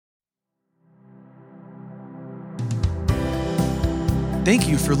Thank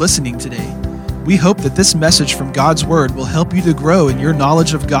you for listening today. We hope that this message from God's Word will help you to grow in your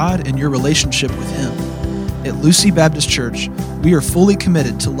knowledge of God and your relationship with Him. At Lucy Baptist Church, we are fully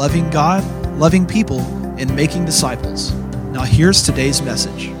committed to loving God, loving people, and making disciples. Now here's today's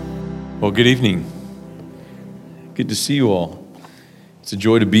message. Well, good evening. Good to see you all. It's a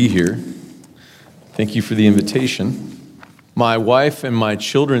joy to be here. Thank you for the invitation. My wife and my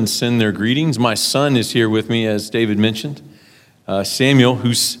children send their greetings. My son is here with me, as David mentioned. Samuel,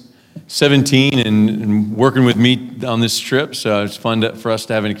 who's 17 and working with me on this trip, so it's fun for us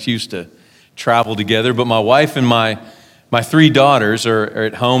to have an excuse to travel together. But my wife and my three daughters are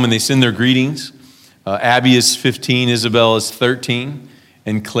at home, and they send their greetings. Abby is 15, Isabel is 13,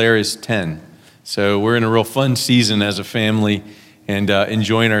 and Claire is 10. So we're in a real fun season as a family and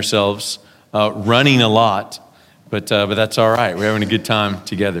enjoying ourselves, running a lot, but that's all right. We're having a good time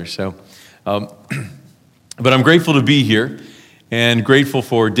together. So, but I'm grateful to be here and grateful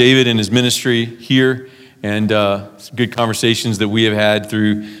for David and his ministry here and some good conversations that we have had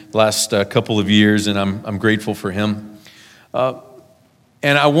through the last couple of years, and I'm grateful for him. And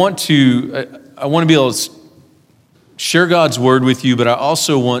I want to be able to share God's word with you, but I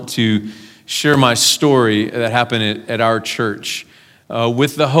also want to share my story that happened at our church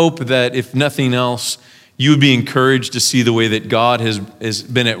with the hope that, if nothing else, you would be encouraged to see the way that God has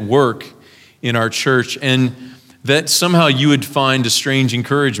been at work in our church, and that somehow you would find a strange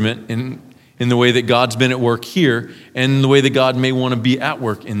encouragement in the way that God's been at work here and the way that God may want to be at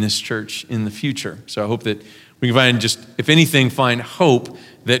work in this church in the future. So I hope that we can find, just, if anything, find hope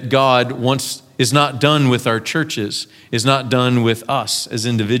that God is not done with our churches, is not done with us as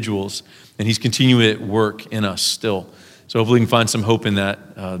individuals, and He's continuing at work in us still. So hopefully we can find some hope in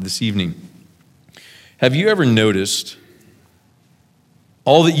that this evening. Have you ever noticed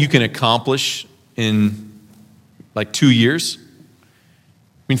all that you can accomplish in like 2 years?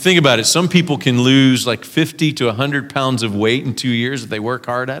 I mean, think about it. Some people can lose like 50 to 100 pounds of weight in 2 years if they work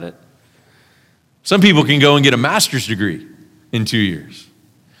hard at it. Some people can go and get a master's degree in 2 years.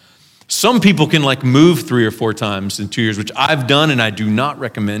 Some people can like move 3 or 4 times in 2 years, which I've done and I do not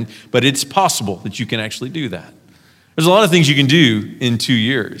recommend, but it's possible that you can actually do that. There's a lot of things you can do in 2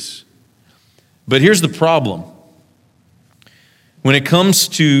 years. But here's the problem. When it comes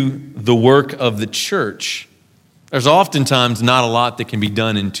to the work of the church, there's oftentimes not a lot that can be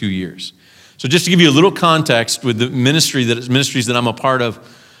done in 2 years. So just to give you a little context with the ministries that I'm a part of,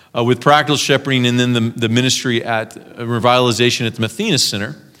 with Practical Shepherding and then the ministry at Revitalization at the Mathena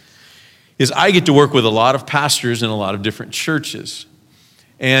Center, is I get to work with a lot of pastors in a lot of different churches.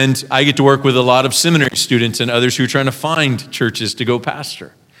 And I get to work with a lot of seminary students and others who are trying to find churches to go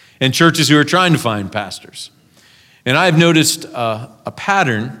pastor, and churches who are trying to find pastors. And I've noticed a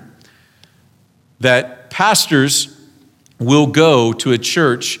pattern that pastors will go to a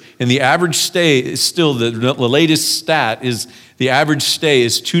church, and the average stay is still, the latest stat is the average stay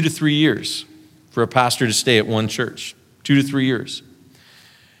is 2 to 3 years for a pastor to stay at one church, 2 to 3 years.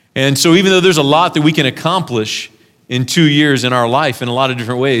 And so even though there's a lot that we can accomplish in 2 years in our life in a lot of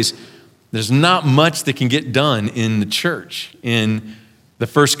different ways, there's not much that can get done in the church in the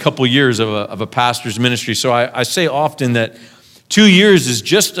first couple years of a pastor's ministry. So I say often that 2 years is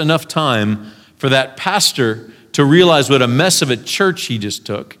just enough time for that pastor to realize what a mess of a church he just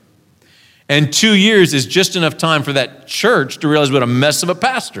took. And 2 years is just enough time for that church to realize what a mess of a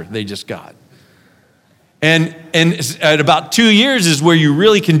pastor they just got. And at about 2 years is where you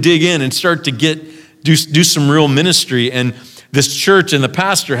really can dig in and start to do some real ministry. And this church and the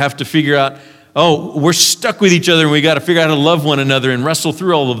pastor have to figure out, oh, we're stuck with each other and we got to figure out how to love one another and wrestle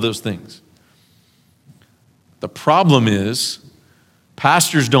through all of those things. The problem is,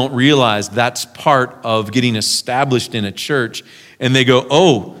 pastors don't realize that's part of getting established in a church, and they go,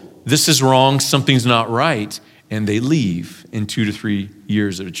 oh, this is wrong, something's not right, and they leave in 2 to 3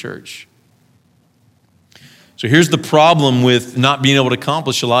 years at a church. So here's the problem with not being able to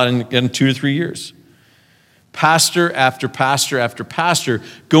accomplish a lot in 2 to 3 years. Pastor after pastor after pastor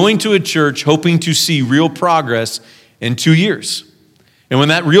going to a church hoping to see real progress in 2 years. And when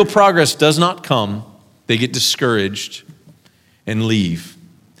that real progress does not come, they get discouraged and leave.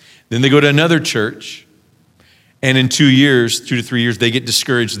 Then they go to another church, and in 2 years, 2 to 3 years, they get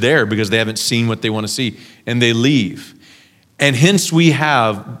discouraged there because they haven't seen what they want to see, and they leave. And hence we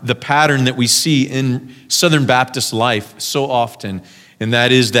have the pattern that we see in Southern Baptist life so often, and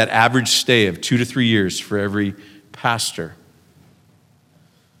that is that average stay of 2 to 3 years for every pastor.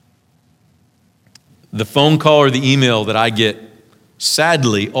 The phone call or the email that I get,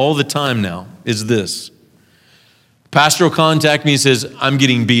 sadly, all the time now is this. Pastor will contact me and says, I'm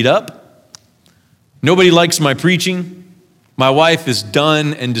getting beat up. Nobody likes my preaching. My wife is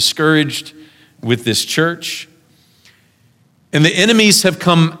done and discouraged with this church. And the enemies have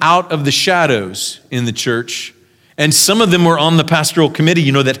come out of the shadows in the church. And some of them were on the pastoral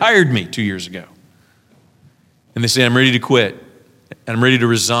committee, that hired me 2 years ago. And they say, I'm ready to quit. And I'm ready to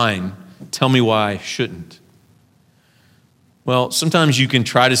resign. Tell me why I shouldn't. Well, sometimes you can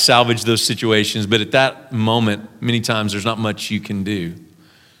try to salvage those situations, but at that moment, many times there's not much you can do.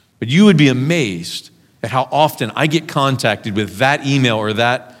 But you would be amazed at how often I get contacted with that email or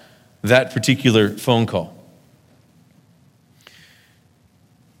that particular phone call.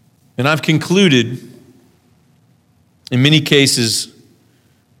 And I've concluded, in many cases,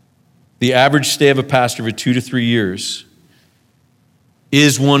 the average stay of a pastor for 2 to 3 years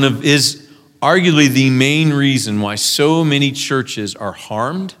is arguably the main reason why so many churches are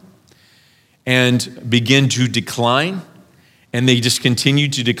harmed and begin to decline, and they just continue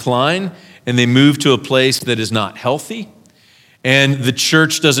to decline, and they move to a place that is not healthy, and the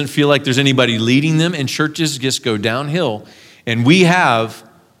church doesn't feel like there's anybody leading them, and churches just go downhill. And we have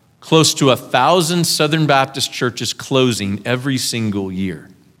close to 1,000 Southern Baptist churches closing every single year.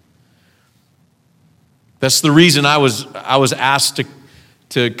 That's the reason I was asked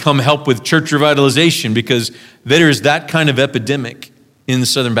to come help with church revitalization, because there is that kind of epidemic in the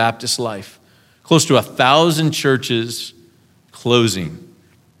Southern Baptist life. Close to 1,000 churches closing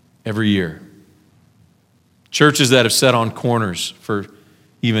every year. Churches that have sat on corners for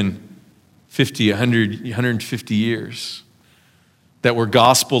even 50, 100, 150 years, that were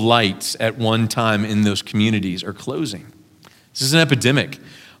gospel lights at one time in those communities, are closing. This is an epidemic,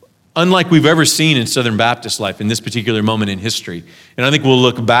 unlike we've ever seen in Southern Baptist life in this particular moment in history. And I think we'll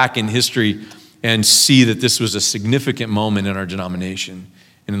look back in history and see that this was a significant moment in our denomination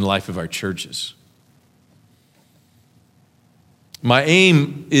and in the life of our churches. My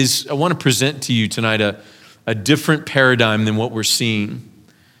aim is, I want to present to you tonight a different paradigm than what we're seeing.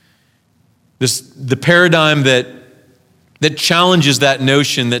 The paradigm that challenges that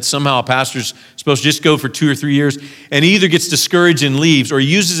notion that somehow a pastor's supposed to just go for 2 or 3 years and he either gets discouraged and leaves, or he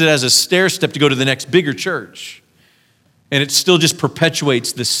uses it as a stair step to go to the next bigger church. And it still just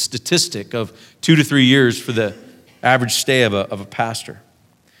perpetuates this statistic of 2 to 3 years for the average stay of a pastor.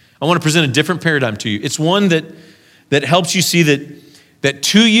 I want to present a different paradigm to you. It's one that helps you see that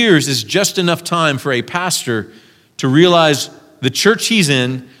 2 years is just enough time for a pastor to realize the church he's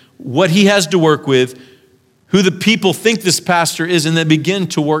in, what he has to work with, who the people think this pastor is, and then begin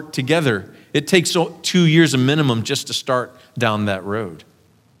to work together. It takes 2 years a minimum just to start down that road.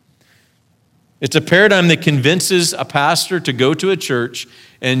 It's a paradigm that convinces a pastor to go to a church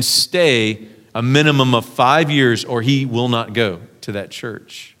and stay a minimum of 5 years, or he will not go to that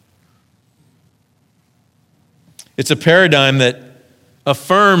church. It's a paradigm that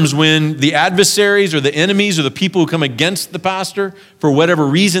affirms when the adversaries or the enemies or the people who come against the pastor, for whatever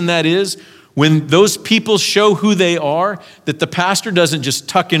reason that is, when those people show who they are, that the pastor doesn't just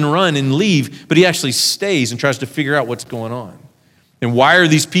tuck and run and leave, but he actually stays and tries to figure out what's going on. And why are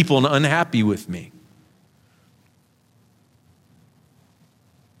these people unhappy with me?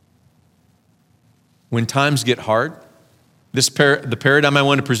 When times get hard, the paradigm I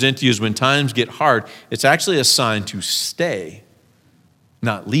want to present to you is when times get hard, it's actually a sign to stay,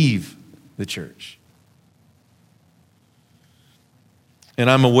 not leave the church. And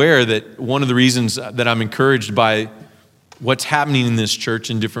I'm aware that one of the reasons that I'm encouraged by what's happening in this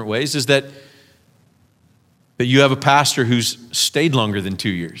church in different ways is that you have a pastor who's stayed longer than 2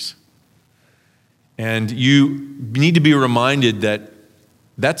 years. And you need to be reminded that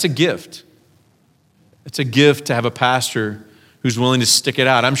that's a gift. It's a gift to have a pastor who's willing to stick it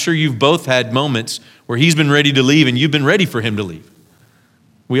out. I'm sure you've both had moments where he's been ready to leave and you've been ready for him to leave.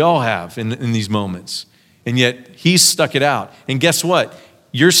 We all have in these moments. And yet he's stuck it out. And guess what?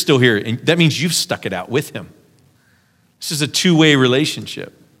 You're still here. And that means you've stuck it out with him. This is a two-way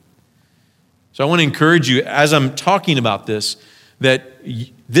relationship. So I want to encourage you, as I'm talking about this, that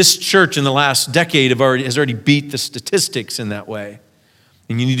this church in the last decade has already beat the statistics in that way.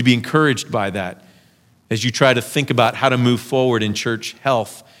 And you need to be encouraged by that as you try to think about how to move forward in church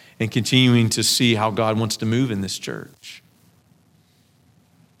health and continuing to see how God wants to move in this church.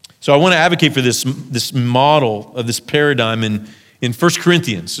 So I want to advocate for this model of this paradigm in 1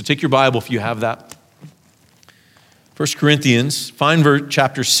 Corinthians. So take your Bible if you have that. 1 Corinthians, find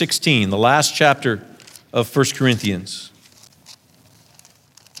chapter 16, the last chapter of 1 Corinthians.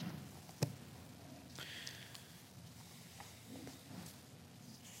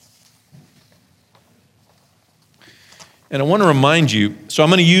 And I want to remind you, so I'm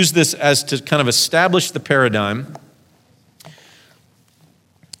going to use this as to kind of establish the paradigm.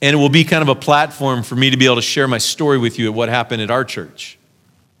 And it will be kind of a platform for me to be able to share my story with you at what happened at our church.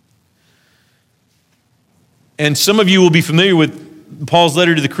 And some of you will be familiar with Paul's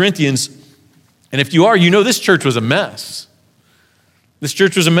letter to the Corinthians. And if you are, you know this church was a mess. This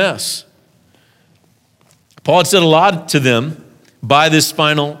church was a mess. Paul had said a lot to them by this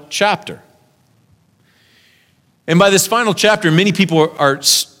final chapter. And by this final chapter, many people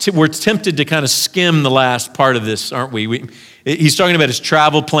were tempted to kind of skim the last part of this, aren't we? He's talking about his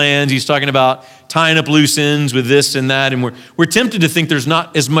travel plans. He's talking about tying up loose ends with this and that. And we're tempted to think there's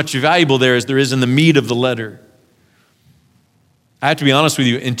not as much valuable there as there is in the meat of the letter. I have to be honest with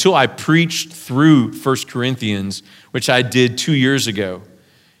you, until I preached through 1 Corinthians, which I did 2 years ago,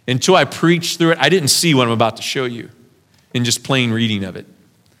 until I preached through it, I didn't see what I'm about to show you in just plain reading of it.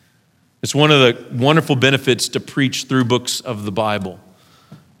 It's one of the wonderful benefits to preach through books of the Bible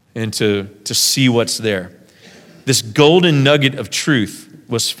and to see what's there. This golden nugget of truth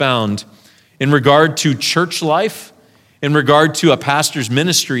was found in regard to church life, in regard to a pastor's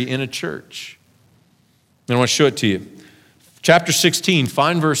ministry in a church. And I want to show it to you. Chapter 16,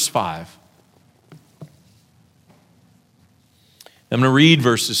 find verse 5. I'm going to read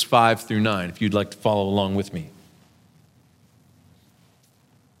verses 5 through 9 if you'd like to follow along with me.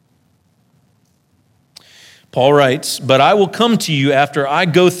 Paul writes, "But I will come to you after I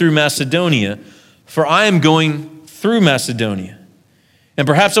go through Macedonia, for I am going through Macedonia. And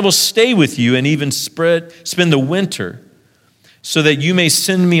perhaps I will stay with you and even spend the winter, so that you may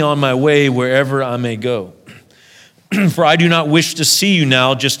send me on my way wherever I may go. For I do not wish to see you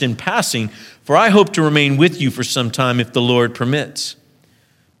now just in passing, for I hope to remain with you for some time if the Lord permits.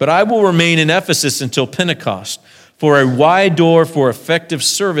 But I will remain in Ephesus until Pentecost, for a wide door for effective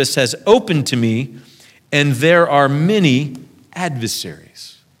service has opened to me, and there are many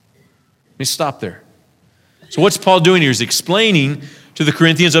adversaries." Let me stop there. So what's Paul doing here? He's explaining to the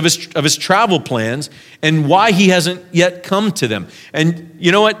Corinthians of his travel plans and why he hasn't yet come to them. And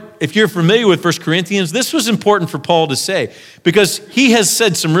you know what? If you're familiar with 1 Corinthians, this was important for Paul to say because he has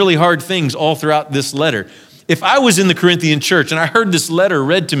said some really hard things all throughout this letter. If I was in the Corinthian church and I heard this letter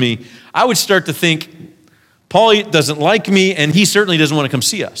read to me, I would start to think, Paul doesn't like me and he certainly doesn't want to come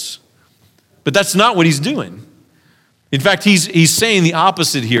see us. But that's not what he's doing. In fact, he's saying the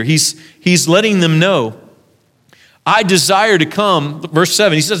opposite here. He's letting them know, I desire to come, verse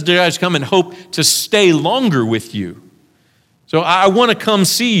 7, he says, desire to come and hope to stay longer with you. So I want to come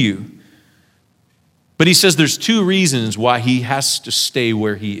see you. But he says there's two reasons why he has to stay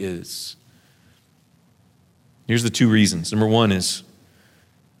where he is. Here's the two reasons. Number one is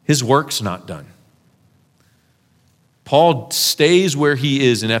his work's not done. Paul stays where he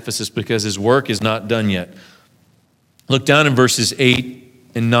is in Ephesus because his work is not done yet. Look down in verses 8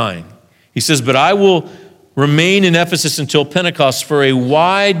 and 9. He says, "But I will remain in Ephesus until Pentecost, for a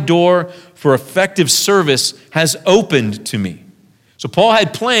wide door for effective service has opened to me." So Paul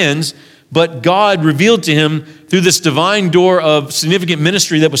had plans, but God revealed to him through this divine door of significant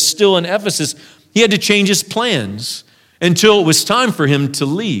ministry that was still in Ephesus, he had to change his plans until it was time for him to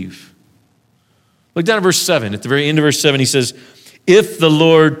leave. Look down at verse 7. At the very end of verse 7, he says, "If the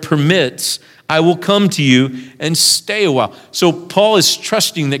Lord permits, I will come to you and stay a while." So Paul is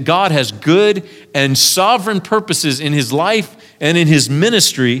trusting that God has good and sovereign purposes in his life and in his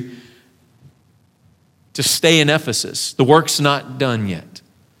ministry to stay in Ephesus. The work's not done yet.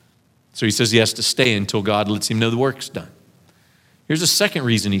 So he says he has to stay until God lets him know the work's done. Here's a second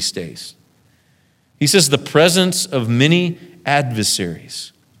reason he stays. He says the presence of many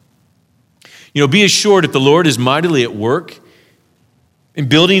adversaries. Be assured if the Lord is mightily at work in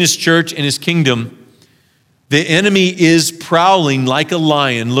building his church and his kingdom, the enemy is prowling like a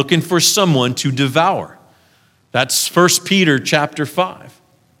lion looking for someone to devour. That's 1 Peter chapter 5.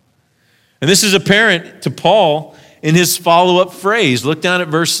 And this is apparent to Paul in his follow-up phrase. Look down at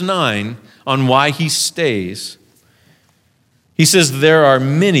verse 9 on why he stays. He says, there are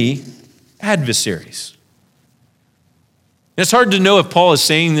many adversaries. And it's hard to know if Paul is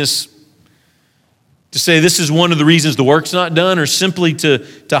saying this to say this is one of the reasons the work's not done, or simply to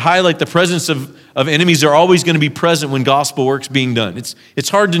highlight the presence of enemies are always going to be present when gospel work's being done. It's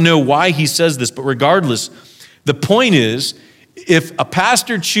hard to know why he says this, but regardless, the point is, if a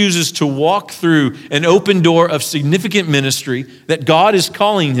pastor chooses to walk through an open door of significant ministry that God is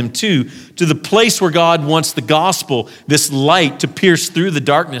calling him to the place where God wants the gospel, this light to pierce through the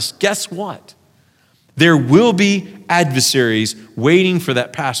darkness, guess what? There will be adversaries waiting for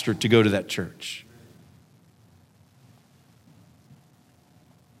that pastor to go to that church.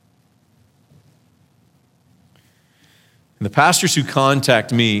 And the pastors who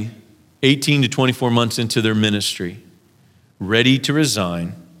contact me 18 to 24 months into their ministry, ready to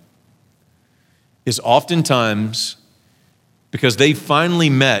resign, is oftentimes because they finally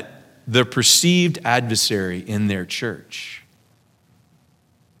met the perceived adversary in their church.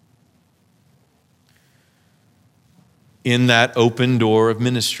 In that open door of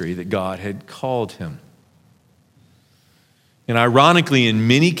ministry that God had called him. And ironically, in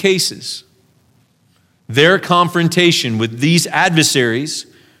many cases, their confrontation with these adversaries,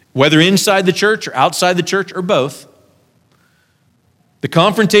 whether inside the church or outside the church or both, the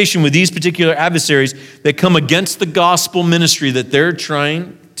confrontation with these particular adversaries that come against the gospel ministry that they're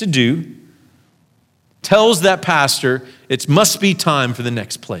trying to do tells that pastor it must be time for the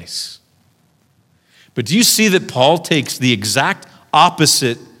next place. But do you see that Paul takes the exact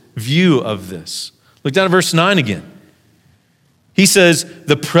opposite view of this? Look down at verse 9 again. He says,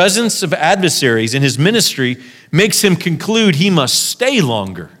 the presence of adversaries in his ministry makes him conclude he must stay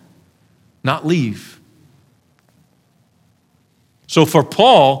longer, not leave. So for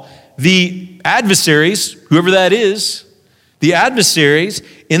Paul, the adversaries, whoever that is, the adversaries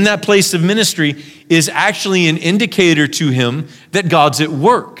in that place of ministry is actually an indicator to him that God's at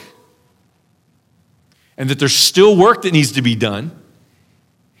work and that there's still work that needs to be done.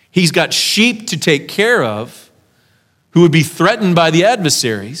 He's got sheep to take care of who would be threatened by the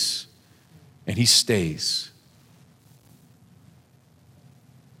adversaries, and he stays.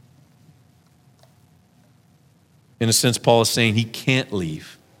 In a sense, Paul is saying he can't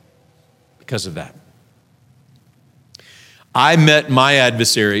leave because of that. I met my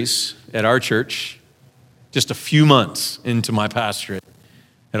adversaries at our church just a few months into my pastorate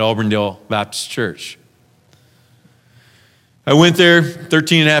at Auburndale Baptist Church. I went there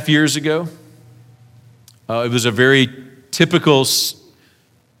 13 and a half years ago. It was a very typical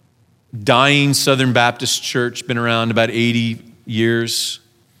dying Southern Baptist church, been around about 80 years.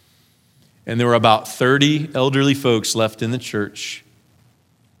 And there were about 30 elderly folks left in the church.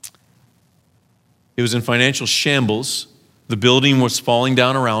 It was in financial shambles. The building was falling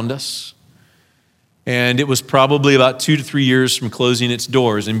down around us. And it was probably about 2 to 3 years from closing its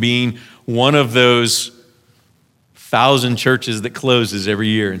doors and being one of those 1,000 churches that closes every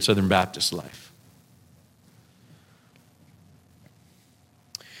year in Southern Baptist life.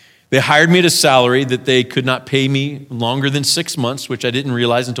 They hired me at a salary that they could not pay me longer than 6 months, which I didn't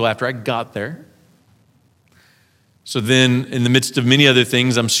realize until after I got there. So then, in the midst of many other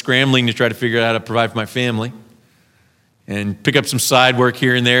things, I'm scrambling to try to figure out how to provide for my family and pick up some side work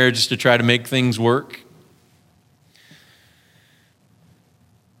here and there just to try to make things work.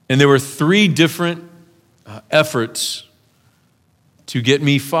 And there were 3 different efforts to get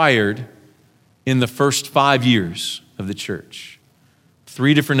me fired in the first 5 years of the church.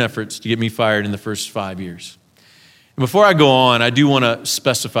 3 different efforts to get me fired in the first 5 years. And before I go on, I do want to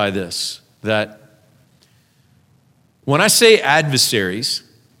specify this, that when I say adversaries,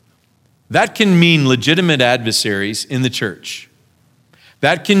 that can mean legitimate adversaries in the church.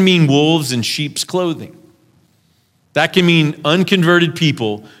 That can mean wolves in sheep's clothing. That can mean unconverted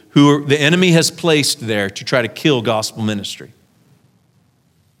people who the enemy has placed there to try to kill gospel ministry.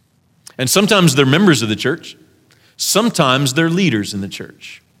 And sometimes they're members of the church. Sometimes they're leaders in the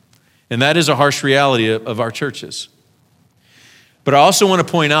church. And that is a harsh reality of our churches. But I also want to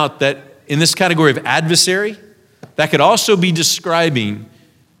point out that in this category of adversary, that could also be describing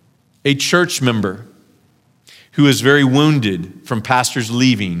a church member who is very wounded from pastors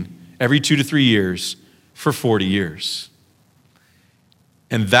leaving every 2 to 3 years for 40 years.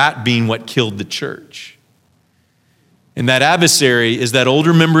 And that being what killed the church. And that adversary is that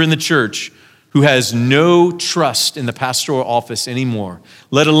older member in the church who has no trust in the pastoral office anymore,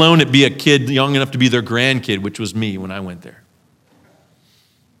 let alone it be a kid young enough to be their grandkid, which was me when I went there.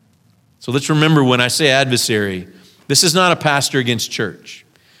 So let's remember, when I say adversary, this is not a pastor against church.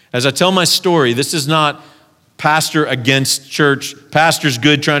 As I tell my story, this is not pastor against church. Pastor's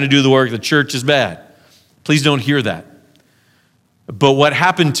good trying to do the work, the church is bad. Please don't hear that. But what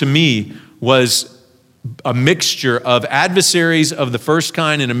happened to me was a mixture of adversaries of the first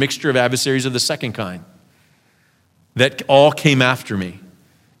kind and a mixture of adversaries of the second kind that all came after me.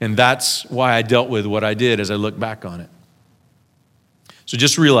 And that's why I dealt with what I did as I look back on it. So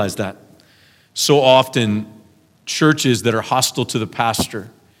just realize that. So often, churches that are hostile to the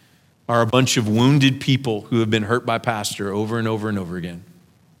pastor are a bunch of wounded people who have been hurt by pastor over and over and over again.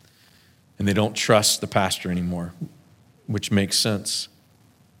 And they don't trust the pastor anymore, which makes sense.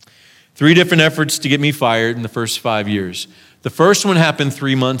 3 different efforts to get me fired in the first 5 years. The first one happened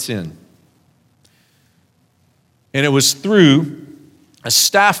 3 months in. And it was through a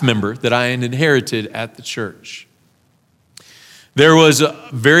staff member that I had inherited at the church. There was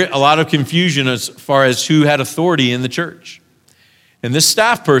a lot of confusion as far as who had authority in the church. And this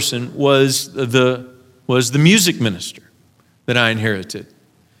staff person was the music minister that I inherited,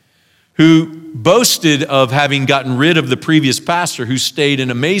 who boasted of having gotten rid of the previous pastor, who stayed an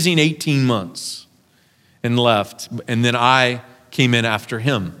amazing 18 months and left, and then I came in after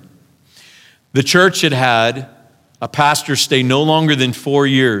him. The church had had a pastor stay no longer than 4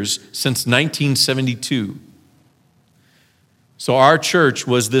 years since 1972. So our church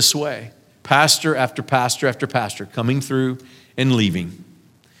was this way, pastor after pastor after pastor coming through and leaving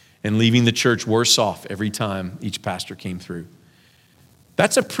the church worse off every time each pastor came through.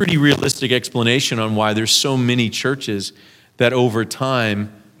 That's a pretty realistic explanation on why there's so many churches that over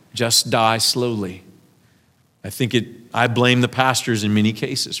time just die slowly. I blame the pastors in many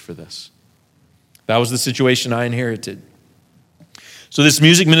cases for this. That was the situation I inherited. So this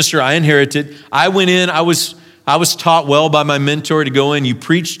music minister I inherited, I went in, I was taught well by my mentor to go in, you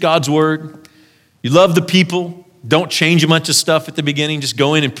preach God's word, you love the people, don't change a bunch of stuff at the beginning, just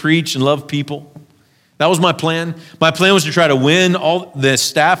go in and preach and love people. That was my plan. My plan was to try to win all the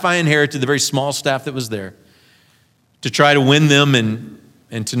staff I inherited, the very small staff that was there, to try to win them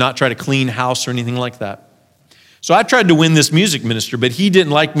and to not try to clean house or anything like that. So I tried to win this music minister, but he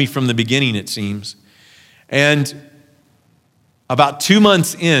didn't like me from the beginning, it seems. And about 2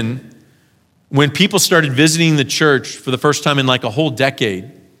 months in, when people started visiting the church for the first time in like a whole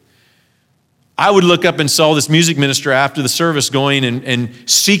decade, I would look up and saw this music minister after the service going and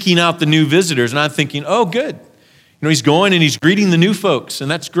seeking out the new visitors. And I'm thinking, oh, good. He's going and he's greeting the new folks, and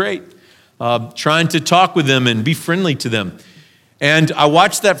that's great. Trying to talk with them and be friendly to them. And I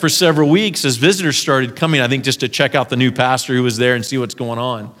watched that for several weeks as visitors started coming, I think just to check out the new pastor who was there and see what's going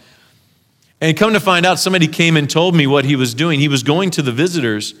on. And come to find out, somebody came and told me what he was doing. He was going to the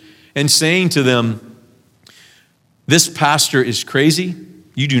visitors and saying to them, this pastor is crazy.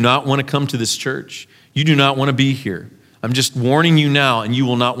 You do not want to come to this church. You do not want to be here. I'm just warning you now, and you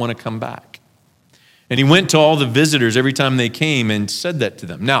will not want to come back. And he went to all the visitors every time they came and said that to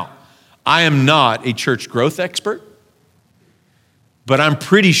them. Now, I am not a church growth expert, but I'm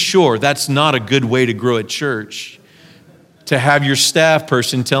pretty sure that's not a good way to grow a church, to have your staff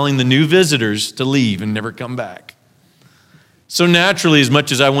person telling the new visitors to leave and never come back. So naturally, as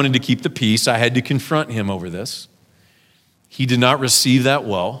much as I wanted to keep the peace, I had to confront him over this. He did not receive that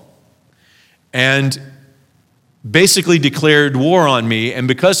well and basically declared war on me. And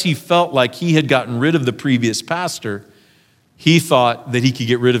because he felt like he had gotten rid of the previous pastor, he thought that he could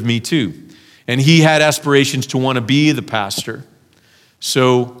get rid of me too. And he had aspirations to want to be the pastor.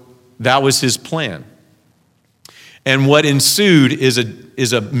 So that was his plan. And what ensued is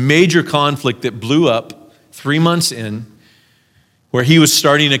a major conflict that blew up 3 months in, where he was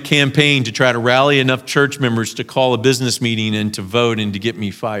starting a campaign to try to rally enough church members to call a business meeting and to vote and to get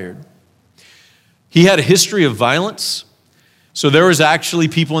me fired. He had a history of violence. So there was actually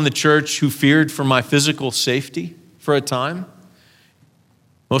people in the church who feared for my physical safety for a time.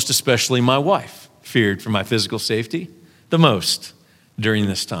 Most especially my wife feared for my physical safety the most during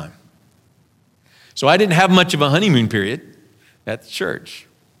this time. So I didn't have much of a honeymoon period at the church.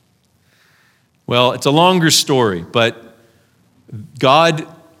 Well, it's a longer story, but God,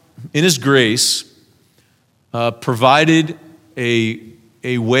 in His grace, provided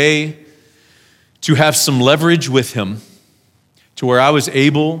a way to have some leverage with Him to where I was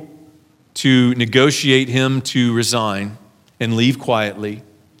able to negotiate Him to resign and leave quietly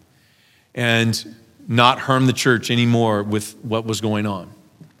and not harm the church anymore with what was going on.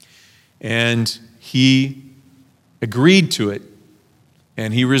 And he agreed to it,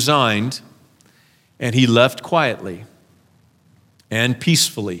 and he resigned, and he left quietly and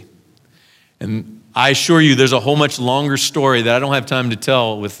peacefully. And I assure you, there's a whole much longer story that I don't have time to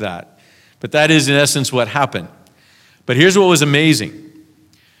tell with that. But that is, in essence, what happened. But here's what was amazing.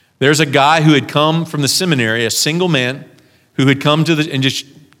 There's a guy who had come from the seminary, a single man, who had come to and just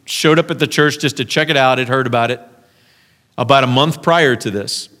showed up at the church just to check it out, had heard about it, about a month prior to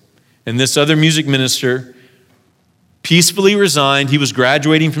this. And this other music minister peacefully resigned. He was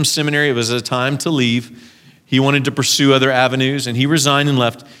graduating from seminary. It was a time to leave. He wanted to pursue other avenues, and he resigned and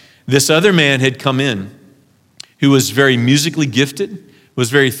left. This other man had come in who was very musically gifted, was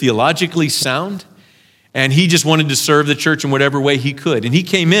very theologically sound, and he just wanted to serve the church in whatever way he could. And he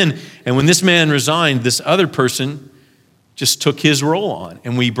came in, and when this man resigned, this other person just took his role on,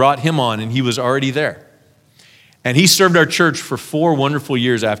 and we brought him on, and he was already there. And he served our church for 4 wonderful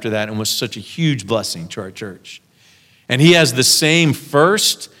years after that and was such a huge blessing to our church. And he has the same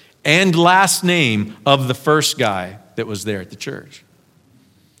first and last name of the first guy that was there at the church.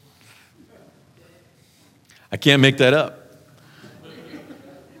 I can't make that up.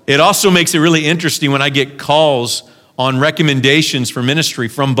 It also makes it really interesting when I get calls on recommendations for ministry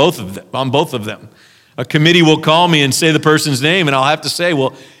from both of them. A committee will call me and say the person's name, and I'll have to say,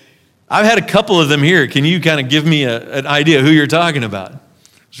 well, I've had a couple of them here. Can you kind of give me an idea who you're talking about?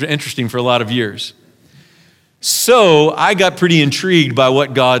 It's interesting for a lot of years. So I got pretty intrigued by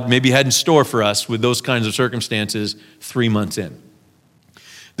what God maybe had in store for us with those kinds of circumstances 3 months in.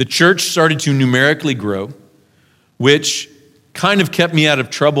 The church started to numerically grow, which kind of kept me out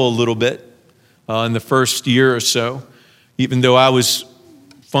of trouble a little bit in the first year or so. Even though I was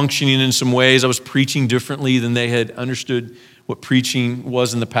functioning in some ways, I was preaching differently than they had understood what preaching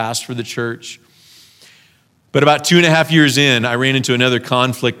was in the past for the church. But about 2.5 years in, I ran into another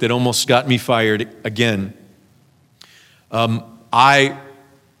conflict that almost got me fired again. I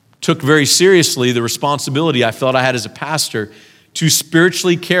took very seriously the responsibility I felt I had as a pastor to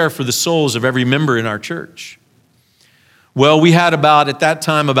spiritually care for the souls of every member in our church. Well, we had at that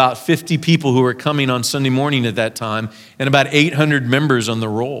time, about 50 people who were coming on Sunday morning at that time, and about 800 members on the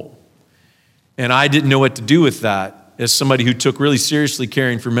roll. And I didn't know what to do with that as somebody who took really seriously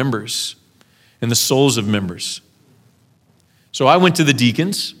caring for members and the souls of members. So I went to the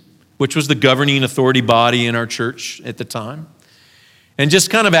deacons, which was the governing authority body in our church at the time, and just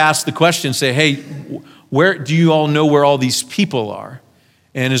kind of asked the question, say, hey, where do you all know where all these people are?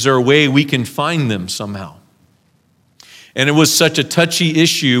 And is there a way we can find them somehow? And it was such a touchy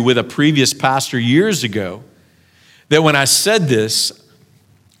issue with a previous pastor years ago that when I said this,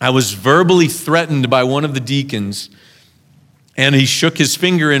 I was verbally threatened by one of the deacons, and he shook his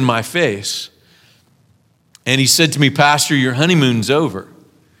finger in my face. And he said to me, Pastor, your honeymoon's over.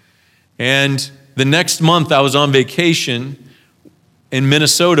 And the next month I was on vacation in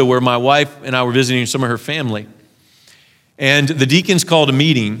Minnesota where my wife and I were visiting some of her family. And the deacons called a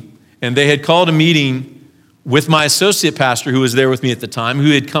meeting, and they had called a meeting with my associate pastor who was there with me at the time,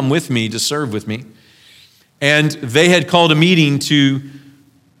 who had come with me to serve with me. And they had called a meeting to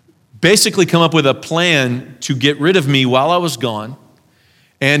basically come up with a plan to get rid of me while I was gone.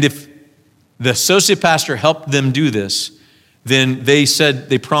 And if the associate pastor helped them do this, then they said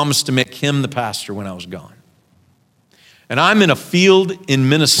they promised to make him the pastor when I was gone. And I'm in a field in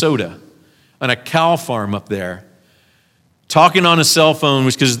Minnesota, on a cow farm up there, talking on a cell phone,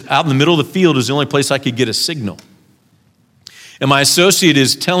 because out in the middle of the field is the only place I could get a signal. And my associate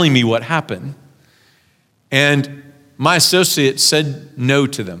is telling me what happened. And my associate said no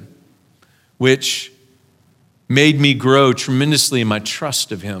to them, which made me grow tremendously in my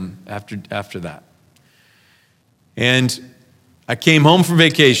trust of him after that. And I came home from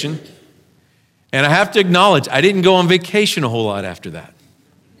vacation, and I have to acknowledge, I didn't go on vacation a whole lot after that.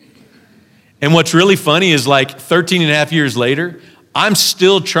 And what's really funny is 13 and a half years later, I'm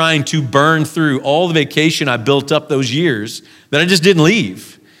still trying to burn through all the vacation I built up those years that I just didn't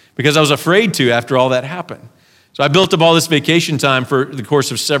leave because I was afraid to after all that happened. So I built up all this vacation time for the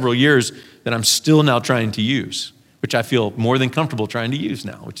course of several years that I'm still now trying to use, which I feel more than comfortable trying to use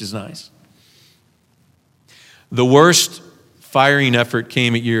now, which is nice. The worst firing effort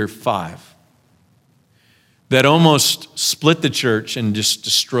came at year 5 that almost split the church and just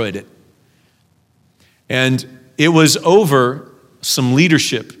destroyed it. And it was over some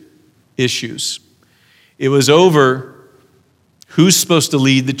leadership issues. It was over who's supposed to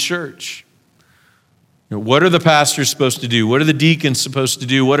lead the church. What are the pastors supposed to do? What are the deacons supposed to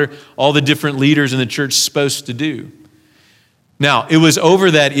do? What are all the different leaders in the church supposed to do? Now, it was over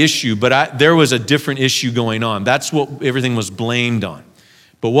that issue, but there was a different issue going on. That's what everything was blamed on.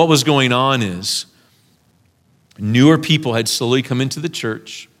 But what was going on is newer people had slowly come into the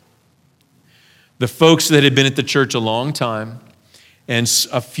church. The folks that had been at the church a long time, and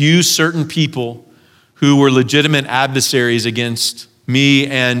a few certain people who were legitimate adversaries against me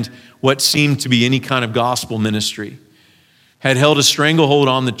and what seemed to be any kind of gospel ministry, had held a stranglehold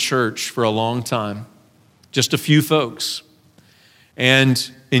on the church for a long time. Just a few folks.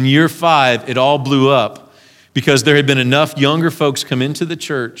 And in year 5, it all blew up because there had been enough younger folks come into the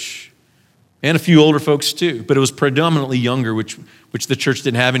church, and a few older folks too, but it was predominantly younger, which the church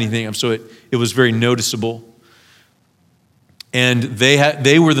didn't have anything of, so it was very noticeable. And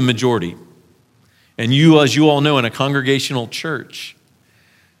they were the majority. And as you all know, in a congregational church,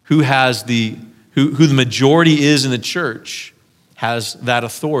 who the majority is in the church has that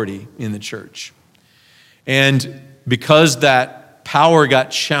authority in the church. And because that power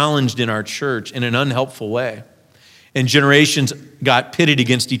got challenged in our church in an unhelpful way, and generations got pitted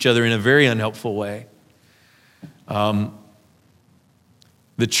against each other in a very unhelpful way, the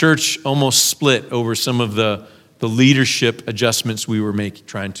church almost split over some of the leadership adjustments we were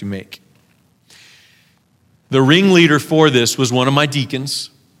trying to make. The ringleader for this was one of my deacons.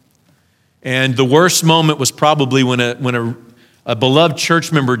 And the worst moment was probably when a beloved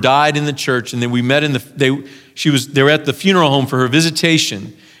church member died in the church, and then we met they were at the funeral home for her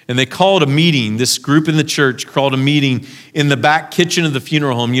visitation, and they called a meeting. This group in the church called a meeting in the back kitchen of the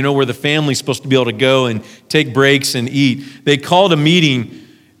funeral home, where the family's supposed to be able to go and take breaks and eat. They called a meeting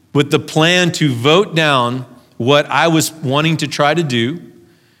with the plan to vote down what I was wanting to try to do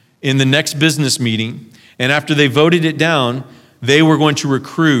in the next business meeting. And after they voted it down, they were going to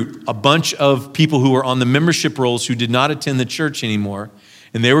recruit a bunch of people who were on the membership rolls who did not attend the church anymore.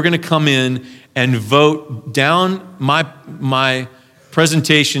 And they were going to come in and vote down my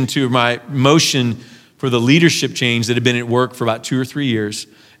presentation to my motion for the leadership change that had been at work for about 2 or 3 years.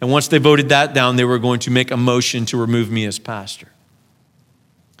 And once they voted that down, they were going to make a motion to remove me as pastor.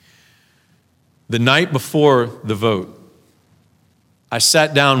 The night before the vote, I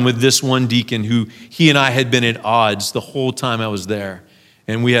sat down with this one deacon who he and I had been at odds the whole time I was there,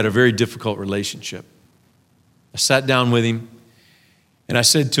 and we had a very difficult relationship. I sat down with him, and I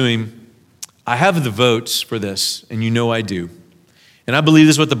said to him, I have the votes for this, and you know I do. And I believe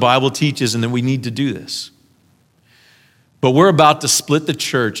this is what the Bible teaches, and that we need to do this. But we're about to split the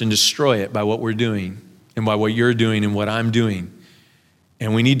church and destroy it by what we're doing, and by what you're doing and what I'm doing.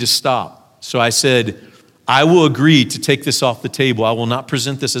 And we need to stop. So I said, I will agree to take this off the table. I will not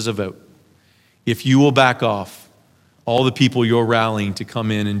present this as a vote if you will back off all the people you're rallying to come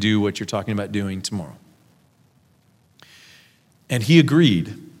in and do what you're talking about doing tomorrow. And he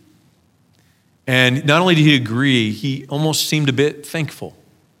agreed. And not only did he agree, he almost seemed a bit thankful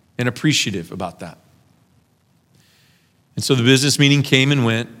and appreciative about that. And so the business meeting came and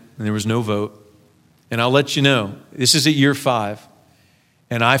went, and there was no vote. And I'll let you know, this is at year 5.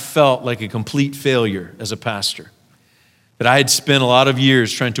 And I felt like a complete failure as a pastor. That I had spent a lot of years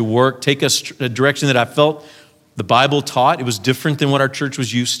trying to take a direction that I felt the Bible taught. It was different than what our church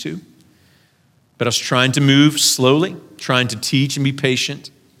was used to. But I was trying to move slowly, trying to teach and be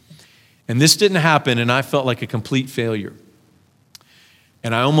patient. And this didn't happen, and I felt like a complete failure.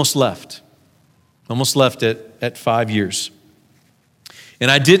 And I almost left. Almost left at 5 years. And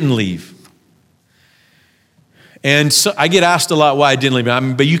I didn't leave. And so I get asked a lot why I didn't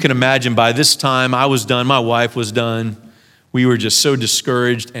leave. But you can imagine by this time I was done. My wife was done. We were just so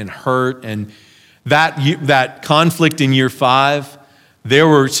discouraged and hurt. And that conflict in year 5, there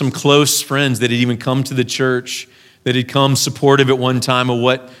were some close friends that had even come to the church, that had come supportive at one time of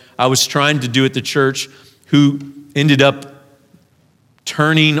what I was trying to do at the church, who ended up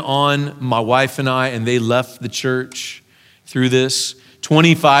turning on my wife and I, and they left the church through this.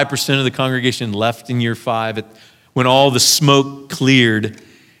 25% of the congregation left in year 5. When all the smoke cleared,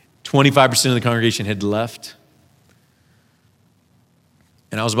 25% of the congregation had left.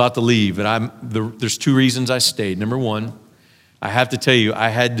 And I was about to leave, but there's 2 reasons I stayed. Number 1, I have to tell you, I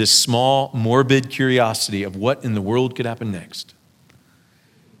had this small, morbid curiosity of what in the world could happen next.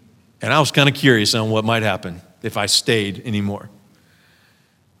 And I was kind of curious on what might happen if I stayed anymore.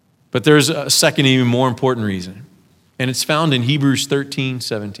 But there's a second, even more important reason. And it's found in Hebrews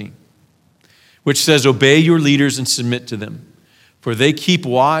 13:17. Which says, obey your leaders and submit to them, for they keep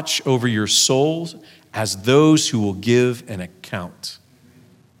watch over your souls as those who will give an account.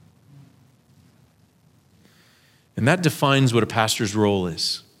 And that defines what a pastor's role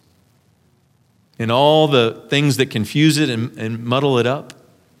is. And all the things that confuse it and muddle it up,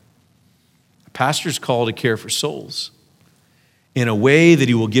 a pastor's called to care for souls in a way that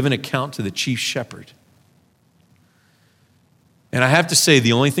he will give an account to the chief shepherd. And I have to say,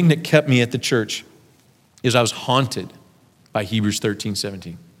 the only thing that kept me at the church is I was haunted by Hebrews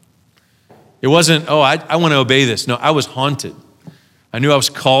 13:17. It wasn't, I want to obey this. No, I was haunted. I knew I was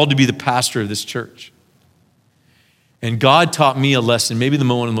called to be the pastor of this church. And God taught me a lesson, maybe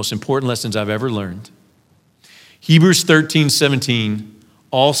one of the most important lessons I've ever learned. Hebrews 13:17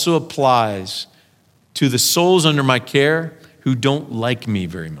 also applies to the souls under my care who don't like me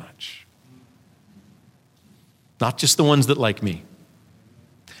very much. Not just the ones that like me.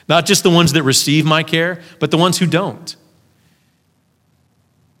 Not just the ones that receive my care, but the ones who don't.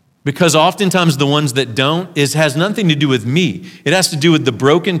 Because oftentimes the ones that don't has nothing to do with me. It has to do with the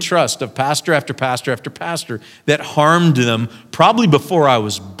broken trust of pastor after pastor after pastor that harmed them probably before I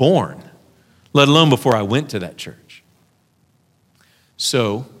was born, let alone before I went to that church.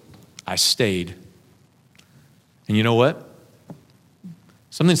 So I stayed. And you know what?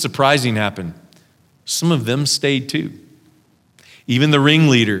 Something surprising happened. Some of them stayed too. Even the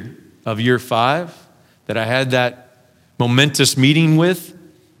ringleader of year 5 that I had that momentous meeting with,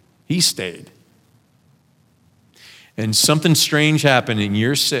 he stayed. And something strange happened in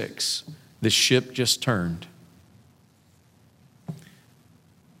year 6. The ship just turned.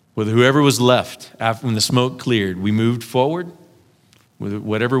 with whoever was left after when the smoke cleared. We moved forward with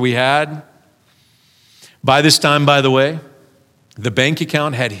whatever we had. By this time, by the way, the bank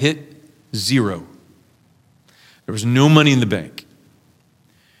account had hit zero. There was no money in the bank.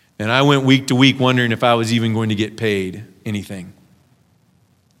 And I went week to week wondering if I was even going to get paid anything.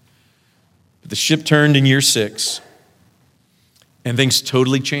 But the ship turned in year 6, and things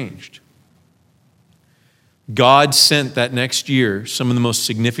totally changed. God sent that next year some of the most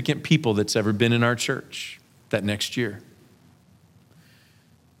significant people that's ever been in our church that next year.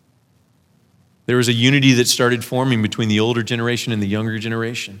 There was a unity that started forming between the older generation and the younger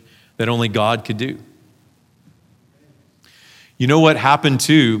generation that only God could do. You know what happened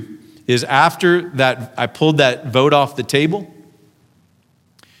too is after that, I pulled that vote off the table,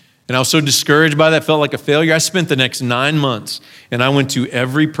 and I was so discouraged by that, felt like a failure. I spent the next 9 months, and I went to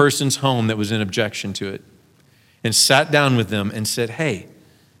every person's home that was in objection to it and sat down with them and said, hey,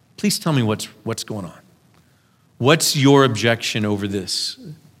 please tell me what's going on. What's your objection over this?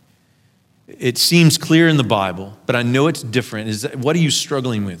 It seems clear in the Bible, but I know it's different. What are you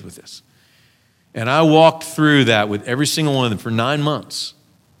struggling with this? And I walked through that with every single one of them for 9 months.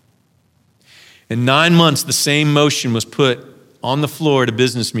 In 9 months, the same motion was put on the floor at a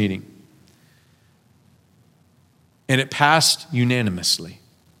business meeting. And it passed unanimously.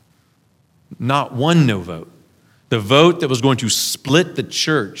 Not one no vote. The vote that was going to split the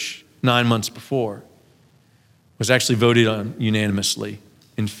church 9 months before was actually voted on unanimously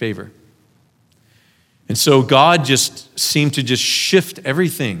in favor. And so God just seemed to just shift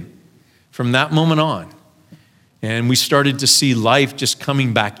everything from that moment on. And we started to see life just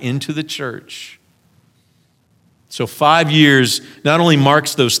coming back into the church. So 5 years not only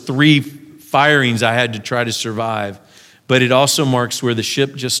marks those 3 firings I had to try to survive, but it also marks where the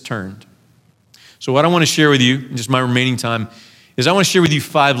ship just turned. So what I want to share with you, in just my remaining time, is I want to share with you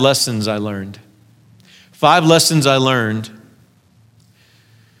 5 lessons I learned. 5 lessons I learned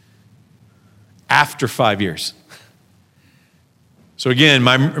after 5 years. So again,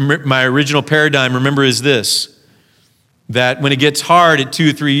 my original paradigm, remember, is this, that when it gets hard at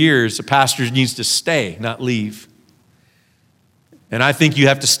 2 or 3 years, a pastor needs to stay, not leave. And I think you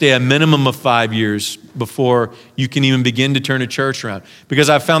have to stay a minimum of 5 years before you can even begin to turn a church around. Because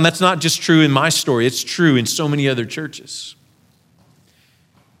I've found that's not just true in my story, it's true in so many other churches.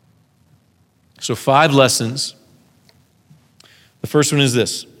 So 5 lessons. The first one is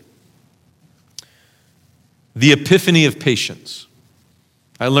this: the epiphany of patience.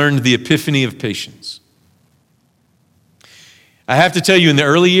 I learned the epiphany of patience. I have to tell you, in the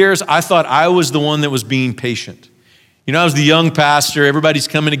early years, I thought I was the one that was being patient. You know, I was the young pastor, everybody's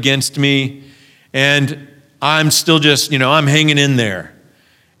coming against me, and I'm still just, I'm hanging in there.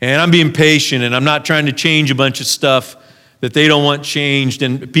 And I'm being patient, and I'm not trying to change a bunch of stuff that they don't want changed,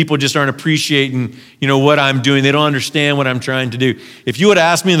 and people just aren't appreciating, what I'm doing. They don't understand what I'm trying to do. If you would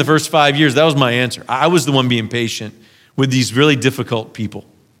have asked me in the first 5 years, that was my answer. I was the one being patient with these really difficult people.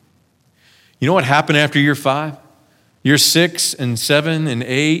 You know what happened after year 5? Year 6 and 7 and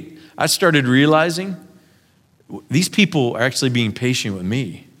 8, I started realizing these people are actually being patient with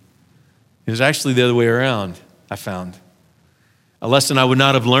me. It was actually the other way around, I found. A lesson I would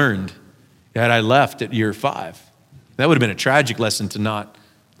not have learned had I left at year 5. That would have been a tragic lesson to not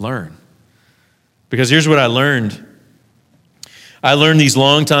learn. Because here's what I learned. I learned these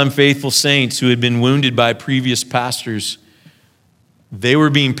longtime faithful saints who had been wounded by previous pastors, they were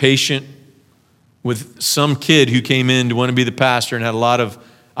being patient with some kid who came in to want to be the pastor and had a lot of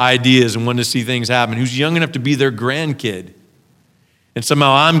ideas and wanted to see things happen, who's young enough to be their grandkid. And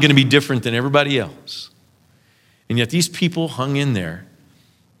somehow I'm going to be different than everybody else. And yet these people hung in there.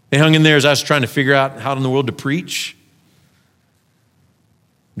 They hung in there as I was trying to figure out how in the world to preach.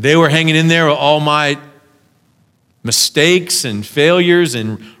 They were hanging in there with all my mistakes and failures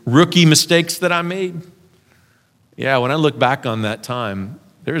and rookie mistakes that I made. Yeah, when I look back on that time,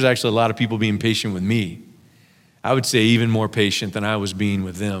 there was actually a lot of people being patient with me. I would say even more patient than I was being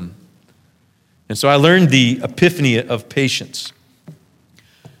with them. And so I learned the epiphany of patience.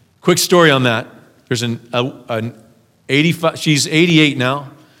 Quick story on that. There's an 85, she's 88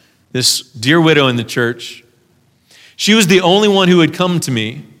 now, this dear widow in the church. She was the only one who had come to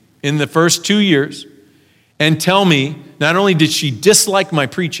me in the first 2 years and tell me, not only did she dislike my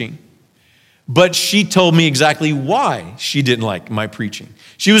preaching, but she told me exactly why she didn't like my preaching.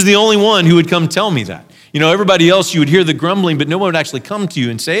 She was the only one who would come tell me that. Everybody else, you would hear the grumbling, but no one would actually come to you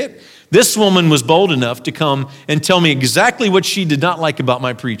and say it. This woman was bold enough to come and tell me exactly what she did not like about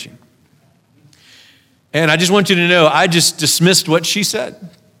my preaching. And I just want you to know, I just dismissed what she said.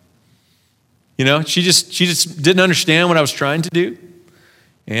 She just didn't understand what I was trying to do.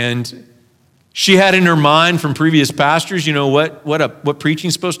 And she had in her mind from previous pastors, what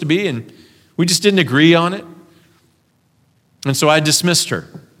preaching's supposed to be, and we just didn't agree on it. And so I dismissed her.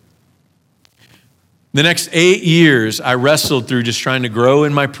 The next 8 years, I wrestled through just trying to grow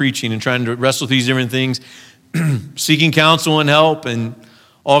in my preaching and trying to wrestle through these different things, seeking counsel and help and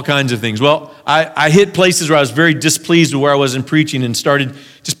all kinds of things. Well, I hit places where I was very displeased with where I was in preaching and started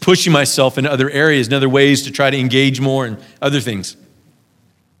just pushing myself in other areas and other ways to try to engage more and other things.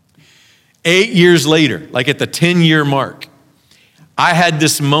 8 years later, like at the 10-year mark, I had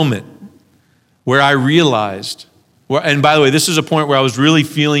this moment where I realized, and by the way, this is a point where I was really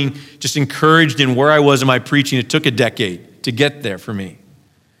feeling just encouraged in where I was in my preaching. It took a decade to get there for me.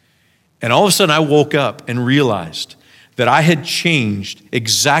 And all of a sudden I woke up and realized that I had changed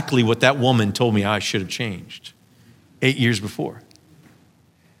exactly what that woman told me I should have changed 8 years before.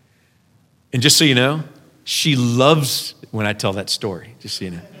 And just so you know, she loves when I tell that story, just so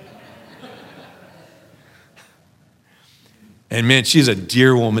you know. And man, she's a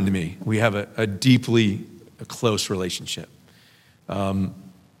dear woman to me. We have a deeply close relationship.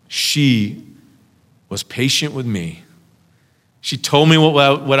 She was patient with me. She told me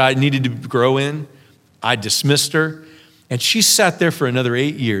what I needed to grow in. I dismissed her. And she sat there for another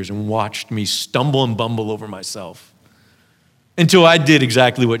 8 years and watched me stumble and bumble over myself until I did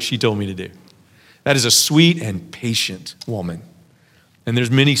exactly what she told me to do. That is a sweet and patient woman. And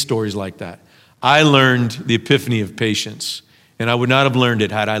there's many stories like that. I learned the epiphany of patience, and I would not have learned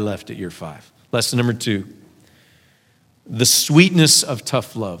it had I left at year 5. Lesson number 2, the sweetness of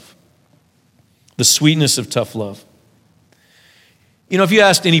tough love. The sweetness of tough love. You know, if you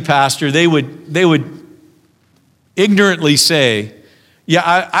asked any pastor, they would ignorantly say,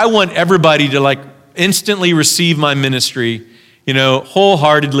 yeah, I want everybody to instantly receive my ministry,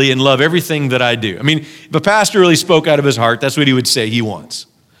 wholeheartedly and love everything that I do. I mean, if a pastor really spoke out of his heart, that's what he would say he wants.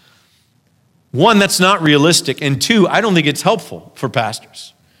 One, that's not realistic. And two, I don't think it's helpful for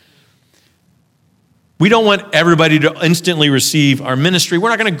pastors. We don't want everybody to instantly receive our ministry. We're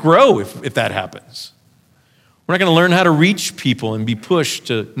not going to grow if that happens. We're not going to learn how to reach people and be pushed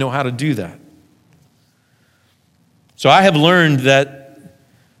to know how to do that. So I have learned that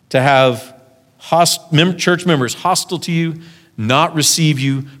to have church members hostile to you, not receive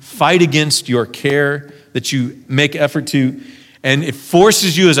you, fight against your care that you make effort to, and it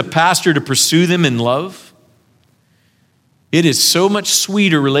forces you as a pastor to pursue them in love. It is so much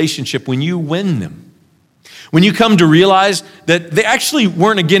sweeter relationship when you win them. When you come to realize that they actually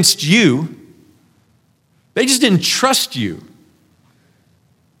weren't against you, they just didn't trust you.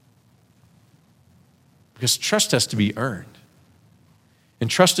 Because trust has to be earned. And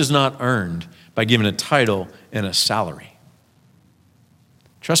trust is not earned by giving a title and a salary.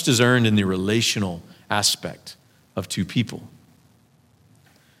 Trust is earned in the relational aspect of two people.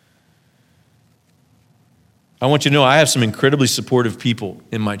 I want you to know I have some incredibly supportive people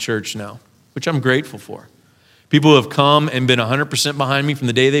in my church now, which I'm grateful for. People who have come and been 100% behind me from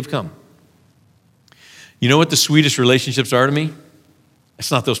the day they've come. You know what the sweetest relationships are to me?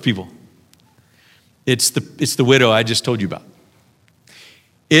 It's not those people. It's the widow I just told you about.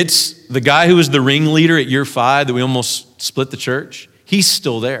 It's the guy who was the ringleader at year 5 that we almost split the church. He's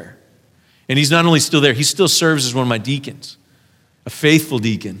still there. And he's not only still there, he still serves as one of my deacons, a faithful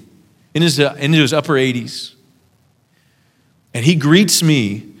deacon, into his upper 80s. And he greets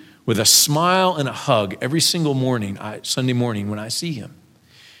me with a smile and a hug every single morning, Sunday morning when I see him.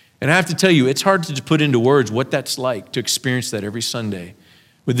 And I have to tell you, it's hard to put into words what that's like to experience that every Sunday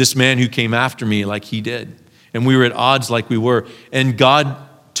with this man who came after me like he did. And we were at odds like we were. And God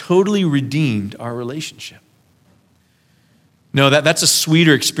totally redeemed our relationship. No, that's a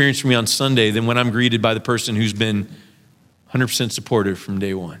sweeter experience for me on Sunday than when I'm greeted by the person who's been 100% supportive from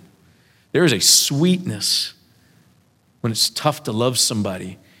day one. There is a sweetness when it's tough to love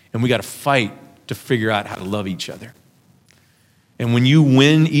somebody and we got to fight to figure out how to love each other. And when you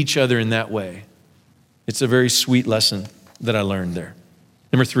win each other in that way, it's a very sweet lesson that I learned there.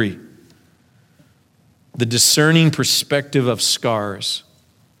 Number 3, the discerning perspective of scars.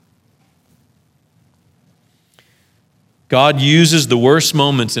 God uses the worst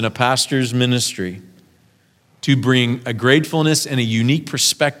moments in a pastor's ministry to bring a gratefulness and a unique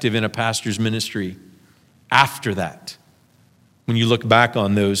perspective in a pastor's ministry after that, when you look back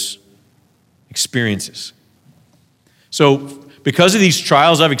on those experiences. So, because of these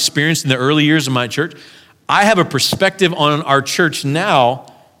trials I've experienced in the early years of my church, I have a perspective on our church now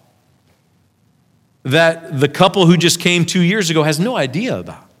that the couple who just came 2 years ago has no idea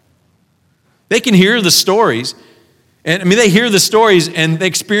about. They can hear the stories, and they hear the stories and they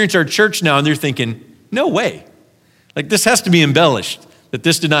experience our church now and they're thinking, no way. Like, this has to be embellished. that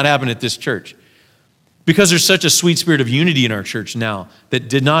this did not happen at this church. Because there's such a sweet spirit of unity in our church now that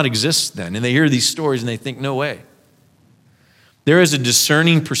did not exist then. And they hear these stories and they think, no way. There is a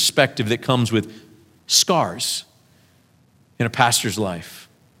discerning perspective that comes with scars in a pastor's life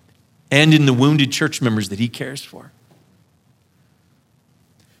and in the wounded church members that he cares for.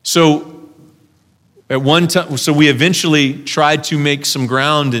 So at one time, we eventually tried to make some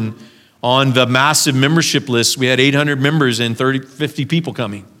ground, and on the massive membership list, we had 800 members and 50 people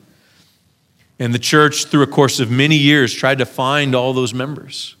coming. And the church, through a course of many years, tried to find all those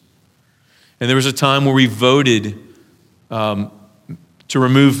members. And there was a time where we voted to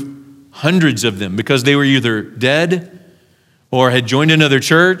remove hundreds of them because they were either dead or had joined another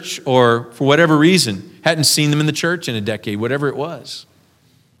church or, for whatever reason, hadn't seen them in the church in a decade, whatever it was.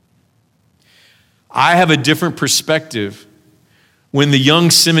 I have a different perspective when the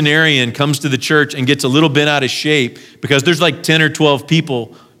young seminarian comes to the church and gets a little bit out of shape because there's like 10 or 12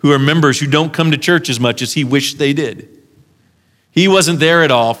 people who are members who don't come to church as much as he wished they did. He wasn't there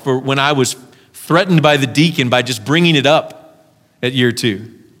at all for when I was threatened by the deacon by just bringing it up at year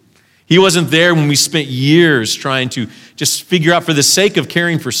 2. He wasn't there when we spent years trying to just figure out, for the sake of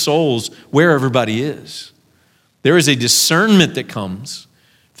caring for souls, where everybody is. There is a discernment that comes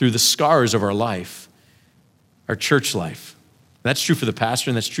through the scars of our life, our church life. That's true for the pastor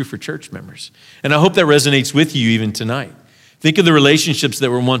and that's true for church members. And I hope that resonates with you even tonight. Think of the relationships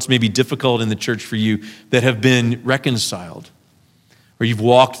that were once maybe difficult in the church for you that have been reconciled. Or you've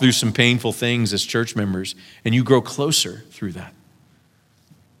walked through some painful things as church members and you grow closer through that.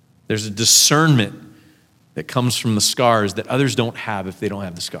 There's a discernment that comes from the scars that others don't have if they don't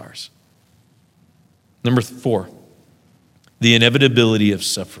have the scars. Number 4, the inevitability of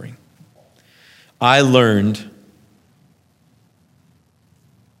suffering. I learned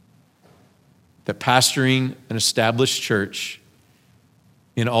that pastoring an established church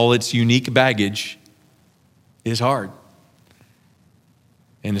in all its unique baggage is hard.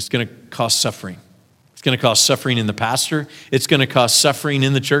 And it's going to cause suffering. It's going to cause suffering in the pastor. It's going to cause suffering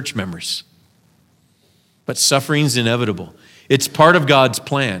in the church members. But suffering's inevitable. It's part of God's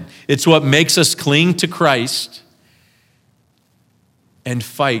plan. It's what makes us cling to Christ and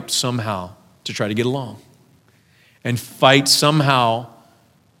fight somehow to try to get along. And fight somehow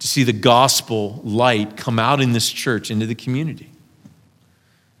to see the gospel light come out in this church into the community.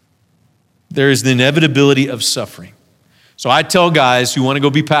 There is the inevitability of suffering. So I tell guys who want to go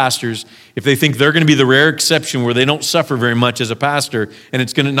be pastors, if they think they're going to be the rare exception where they don't suffer very much as a pastor and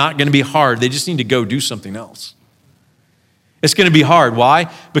it's not going to be hard, they just need to go do something else. It's going to be hard.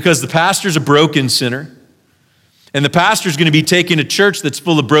 Why? Because the pastor's a broken sinner. And the pastor's going to be taking a church that's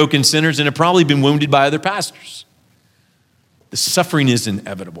full of broken sinners and have probably been wounded by other pastors. The suffering is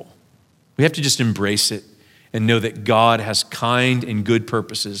inevitable. We have to just embrace it and know that God has kind and good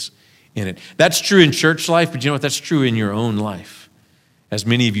purposes in it. That's true in church life, but you know what? That's true in your own life. As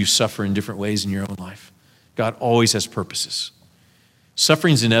many of you suffer in different ways in your own life. God always has purposes.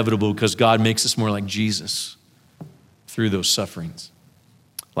 Suffering is inevitable because God makes us more like Jesus through those sufferings.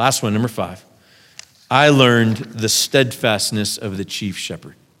 Last one, number 5. I learned the steadfastness of the chief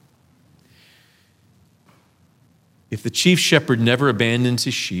shepherd. If the chief shepherd never abandons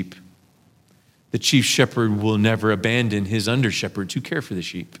his sheep, the chief shepherd will never abandon his under-shepherds who care for the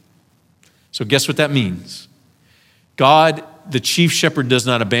sheep. So guess what that means? God, the chief shepherd, does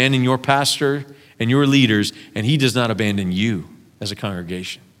not abandon your pastor and your leaders, and he does not abandon you as a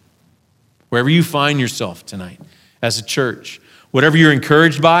congregation. Wherever you find yourself tonight as a church, whatever you're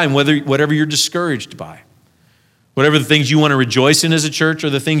encouraged by and whatever you're discouraged by, whatever the things you want to rejoice in as a church or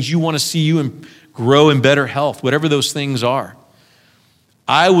the things you want to see you grow in better health, whatever those things are.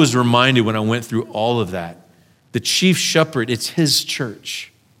 I was reminded when I went through all of that, the chief shepherd, it's his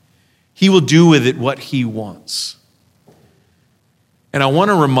church. He will do with it what he wants. And I want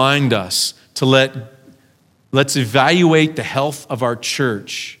to remind us to let's evaluate the health of our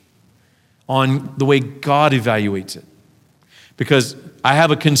church on the way God evaluates it. Because I have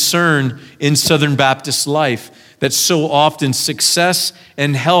a concern in Southern Baptist life that so often success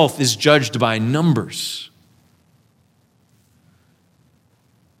and health is judged by numbers.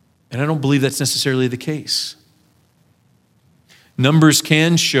 And I don't believe that's necessarily the case. Numbers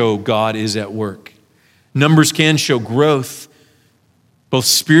can show God is at work. Numbers can show growth, both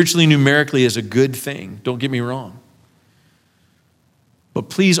spiritually and numerically, as a good thing. Don't get me wrong. But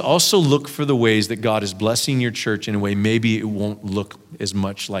please also look for the ways that God is blessing your church in a way maybe it won't look as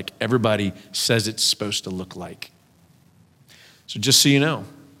much like everybody says it's supposed to look like. So just so you know,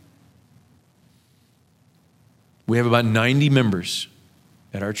 we have about 90 members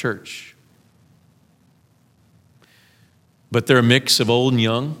at our church. but they're a mix of old and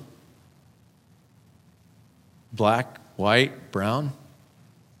young, black, white, brown.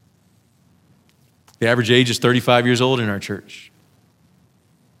 The average age is 35 years old in our church.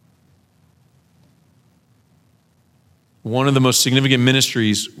 One of the most significant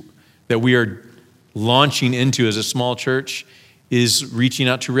ministries that we are launching into as a small church is reaching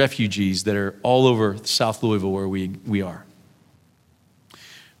out to refugees that are all over South Louisville where we are.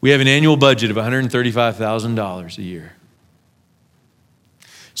 We have an annual budget of $135,000 a year.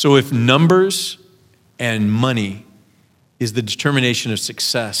 So if numbers and money is the determination of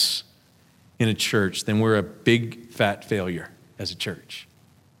success in a church, then we're a big fat failure as a church.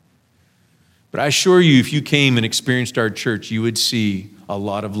 But I assure you, if you came and experienced our church, you would see a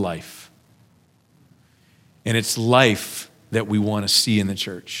lot of life. And it's life that we want to see in the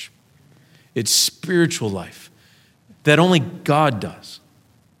church. It's spiritual life that only God does.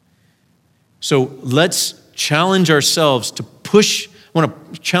 So let's challenge ourselves to push. I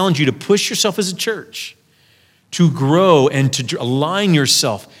want to challenge you to push yourself as a church, to grow and to align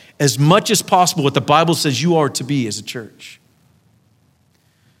yourself as much as possible what the Bible says you are to be as a church.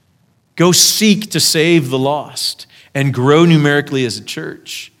 Go seek to save the lost and grow numerically as a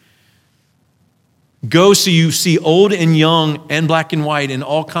church. Go so you see old and young and black and white and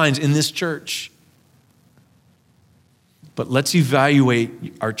all kinds in this church. But let's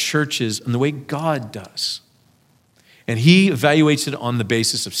evaluate our churches in the way God does. And He evaluates it on the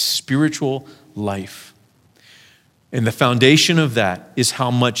basis of spiritual life. And the foundation of that is how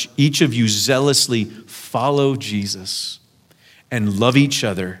much each of you zealously follow Jesus and love each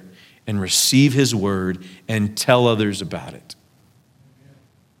other and receive His word and tell others about it.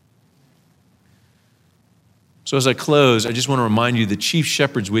 So as I close, I just want to remind you the chief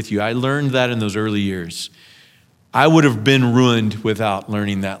shepherd's with you. I learned that in those early years. I would have been ruined without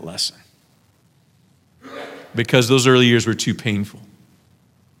learning that lesson because those early years were too painful.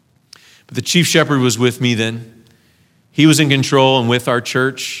 But the chief shepherd was with me then. He was in control and with our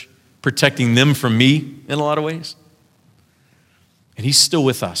church, protecting them from me in a lot of ways. And He's still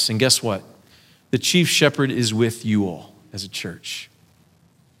with us. And guess what? The chief shepherd is with you all as a church.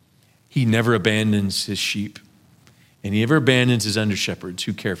 He never abandons His sheep. And He never abandons His under shepherds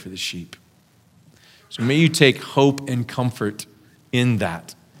who care for the sheep. So may you take hope and comfort in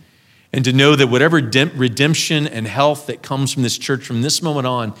that. And to know that whatever redemption and health that comes from this church from this moment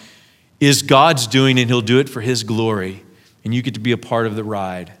on is God's doing, and He'll do it for His glory. And you get to be a part of the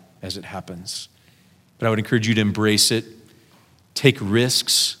ride as it happens. But I would encourage you to embrace it. Take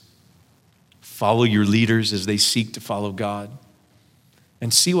risks. Follow your leaders as they seek to follow God.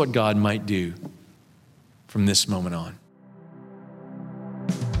 And see what God might do from this moment on.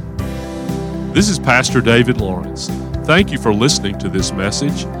 This is Pastor David Lawrence. Thank you for listening to this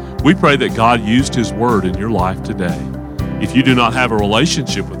message. We pray that God used His word in your life today. If you do not have a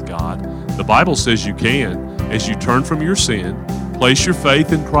relationship with God, the Bible says you can as you turn from your sin, place your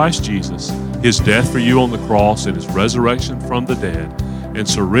faith in Christ Jesus, His death for you on the cross and His resurrection from the dead, and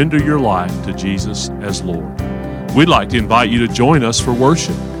surrender your life to Jesus as Lord. We'd like to invite you to join us for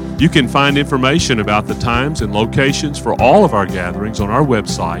worship. You can find information about the times and locations for all of our gatherings on our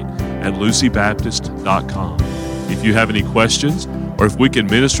website at lucybaptist.com. If you have any questions or if we can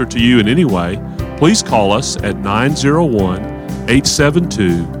minister to you in any way, please call us at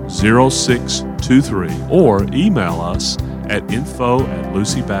 901-872-0623 or email us at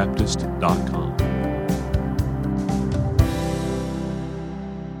info@lucybaptist.com.